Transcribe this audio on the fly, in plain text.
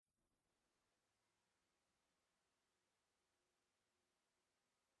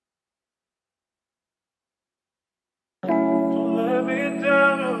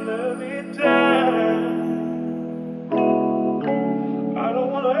let me down. I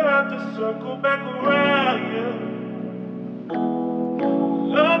don't wanna have to circle back around you.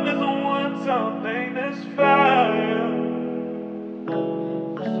 Love is a one-time thing that's fire.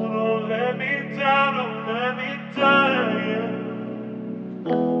 So don't let me down, don't let me down, yeah.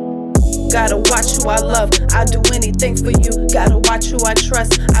 Gotta watch who I love, I'll do anything for you. Gotta watch who I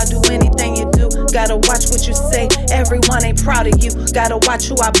trust, I'll do anything you do. Gotta watch what you say, everyone ain't proud of you. Gotta watch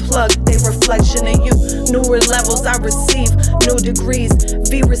who I plug, they reflection in you. Newer levels I receive, new degrees,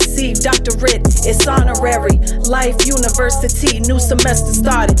 be received, doctorate, it's honorary. Life University, new semester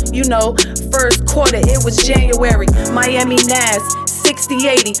started. You know, first quarter, it was January. Miami Nas,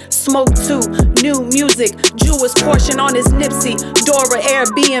 60-80, Smoke 2, new music, Jewish portion on his Nipsey, Dora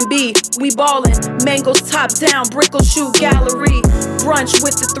Airbnb, we ballin', mangoes top down, Brickle Shoe Gallery, brunch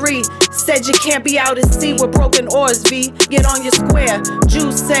with the 3, said you can't be out at sea with broken oars, V, get on your square,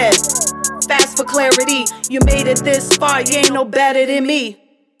 Juice said, fast for clarity, you made it this far, you ain't no better than me.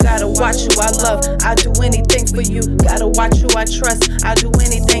 Gotta watch who I love, I'll do anything for you. Gotta watch who I trust, I'll do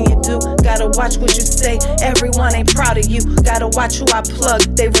anything you do. Gotta watch what you say, everyone ain't proud of you. Gotta watch who I plug,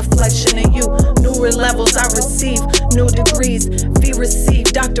 they reflection in you. Newer levels I receive, new degrees, be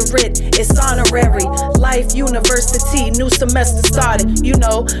received, doctorate, it's honorary. Life University, new semester started. You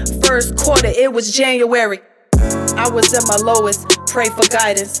know, first quarter, it was January. I was at my lowest, pray for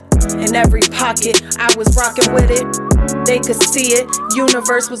guidance. In every pocket, I was rocking with it. They could see it,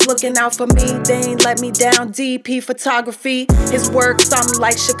 universe was looking out for me. They ain't let me down, DP photography. His work, something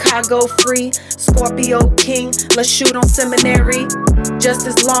like Chicago free. Scorpio King, let's shoot on seminary. Just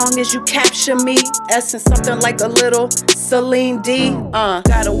as long as you capture me. Essence something like a little Celine D.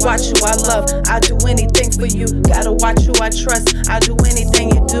 Gotta watch who I love, I'll do anything for you. Gotta watch who I trust, I'll do anything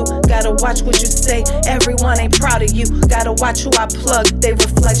you do. Gotta watch what you say, everyone ain't proud of you. Gotta watch who I plug, they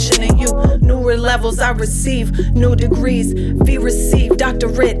reflection in you. Newer levels I receive, new degrees, be received,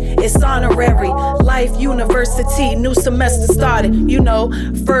 doctorate, it's honorary. Life University, new semester started. You know,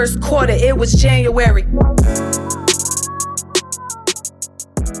 first quarter, it was January.